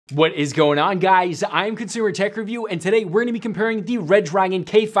What is going on, guys? I'm Consumer Tech Review, and today we're going to be comparing the Redragon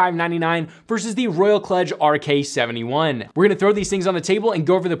K599 versus the Royal Kludge RK71. We're going to throw these things on the table and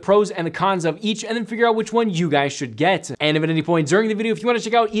go over the pros and the cons of each, and then figure out which one you guys should get. And if at any point during the video, if you want to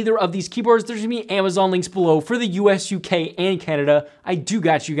check out either of these keyboards, there's going to be Amazon links below for the US, UK, and Canada. I do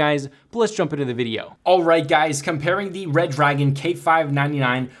got you guys, but let's jump into the video. All right, guys, comparing the Redragon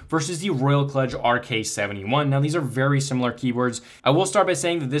K599 versus the Royal Kludge RK71. Now, these are very similar keyboards. I will start by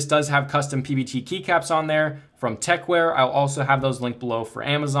saying that this does have custom PBT keycaps on there from Tecware. I'll also have those linked below for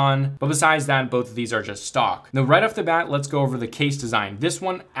Amazon. But besides that, both of these are just stock. Now, right off the bat, let's go over the case design. This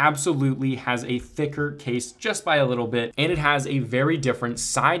one absolutely has a thicker case just by a little bit, and it has a very different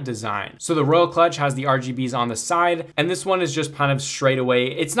side design. So the Royal Kludge has the RGBs on the side, and this one is just kind of straight away.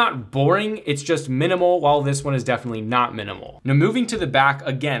 It's not boring, it's just minimal, while this one is definitely not minimal. Now, moving to the back,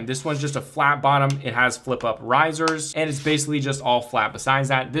 again, this one's just a flat bottom. It has flip up risers, and it's basically just all flat. Besides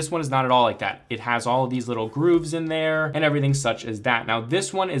that, this one is not at all like that. It has all of these little grooves in there and everything such as that. Now,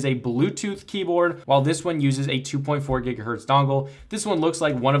 this one is a Bluetooth keyboard, while this one uses a 2.4 gigahertz dongle. This one looks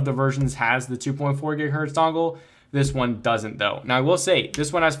like one of the versions has the 2.4 gigahertz dongle. This one doesn't though. Now, I will say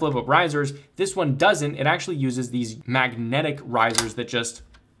this one has flip up risers. This one doesn't. It actually uses these magnetic risers that just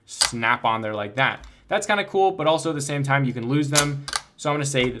snap on there like that. That's kind of cool, but also at the same time, you can lose them. So I'm gonna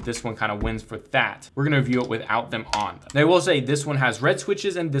say that this one kind of wins for that. We're gonna review it without them on. Now, I will say this one has red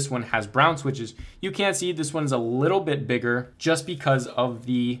switches and this one has brown switches. You can see this one's a little bit bigger just because of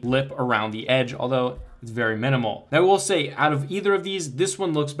the lip around the edge, although it's very minimal. Now, I will say out of either of these, this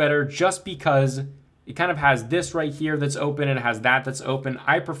one looks better just because it kind of has this right here that's open and it has that that's open.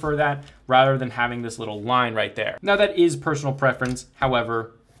 I prefer that rather than having this little line right there. Now, that is personal preference.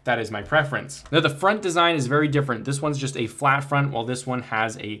 However, that is my preference. Now, the front design is very different. This one's just a flat front, while this one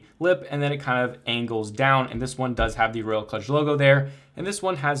has a lip and then it kind of angles down. And this one does have the Royal Kludge logo there. And this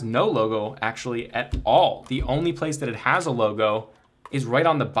one has no logo actually at all. The only place that it has a logo is right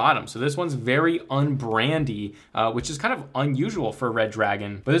on the bottom. So this one's very unbrandy, which is kind of unusual for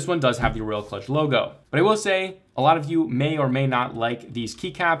Redragon, but this one does have the Royal Kludge logo. But I will say, a lot of you may or may not like these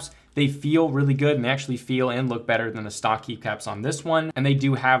keycaps. They feel really good and they actually feel and look better than the stock keycaps on this one. And they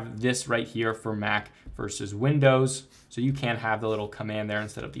do have this right here for Mac versus Windows. So you can have the little command there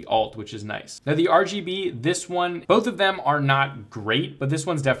instead of the Alt, which is nice. Now, the RGB, this one, both of them are not great, but this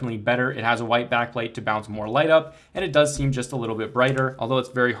one's definitely better. It has a white backplate to bounce more light up, and it does seem just a little bit brighter, although it's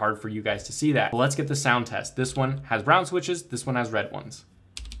very hard for you guys to see that. But let's get the sound test. This one has brown switches, this one has red ones.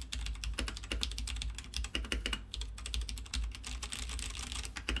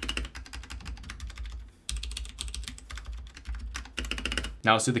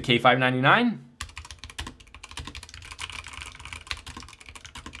 Now let's do the K599.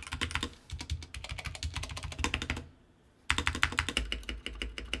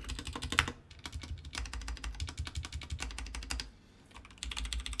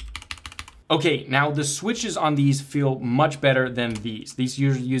 Okay, now the switches on these feel much better than these. These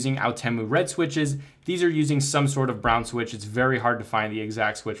are using Aotemu red switches. These are using some sort of brown switch. It's very hard to find the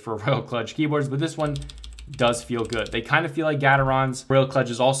exact switch for Royal Kludge keyboards, but this one does feel good. They kind of feel like Gateron's. Royal Kludge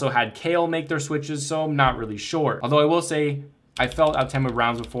has also had Kale make their switches, so I'm not really sure. Although I will say, I felt Aotemu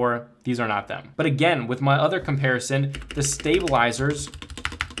browns before. These are not them. But again, with my other comparison, the stabilizers,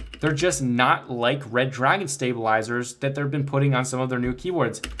 they're just not like Redragon stabilizers that they've been putting on some of their new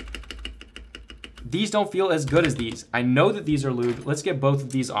keyboards. These don't feel as good as these. I know that these are lubed. Let's get both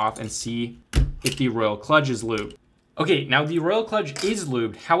of these off and see if the Royal Kludge is lubed. Okay, now the Royal Kludge is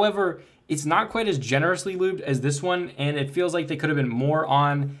lubed. However, it's not quite as generously lubed as this one, and it feels like they could have been more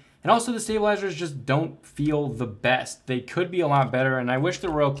on. And also the stabilizers just don't feel the best. They could be a lot better, and I wish the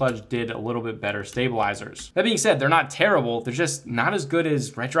Royal Kludge did a little bit better stabilizers. That being said, they're not terrible. They're just not as good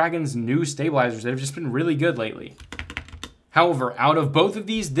as Redragon's new stabilizers that have just been really good lately. However, out of both of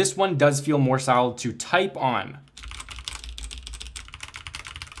these, this one does feel more solid to type on.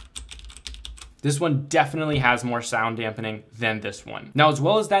 This one definitely has more sound dampening than this one. Now, as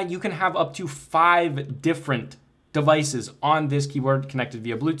well as that, you can have up to 5 different devices on this keyboard connected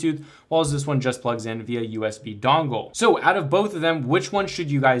via Bluetooth, while this one just plugs in via USB dongle. So out of both of them, which one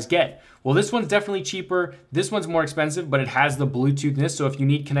should you guys get? Well, this one's definitely cheaper. This one's more expensive, but it has the Bluetoothness. So if you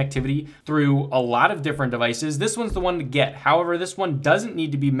need connectivity through a lot of different devices, this one's the one to get. However, this one doesn't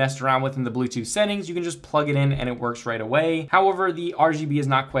need to be messed around with in the Bluetooth settings. You can just plug it in and it works right away. However, the RGB is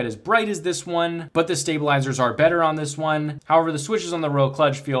not quite as bright as this one, but the stabilizers are better on this one. However, the switches on the Royal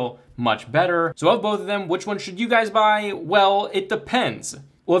Kludge feel much better. So of both of them, which one should you guys buy? Well, it depends.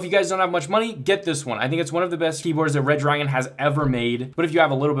 Well, if you guys don't have much money, get this one. I think it's one of the best keyboards that Redragon has ever made. But if you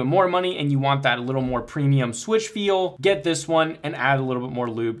have a little bit more money and you want that a little more premium switch feel, get this one and add a little bit more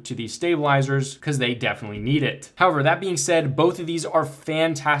lube to these stabilizers because they definitely need it. However, that being said, both of these are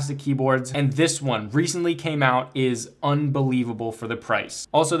fantastic keyboards, and this one recently came out, is unbelievable for the price.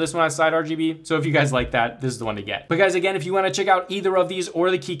 Also, this one has side RGB, so if you guys like that, this is the one to get. But guys, again, if you want to check out either of these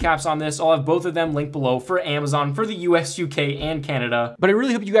or the keycaps on this, I'll have both of them linked below for Amazon for the US, UK, and Canada. But I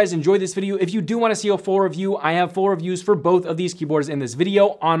really hope you guys enjoyed this video. If you do want to see a full review, I have full reviews for both of these keyboards in this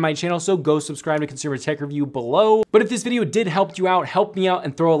video on my channel, so go subscribe to Consumer Tech Review below. But if this video did help you out, help me out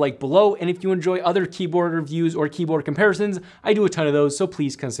and throw a like below. And if you enjoy other keyboard reviews or keyboard comparisons, I do a ton of those, so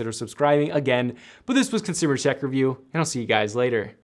please consider subscribing again. But this was Consumer Tech Review, and I'll see you guys later.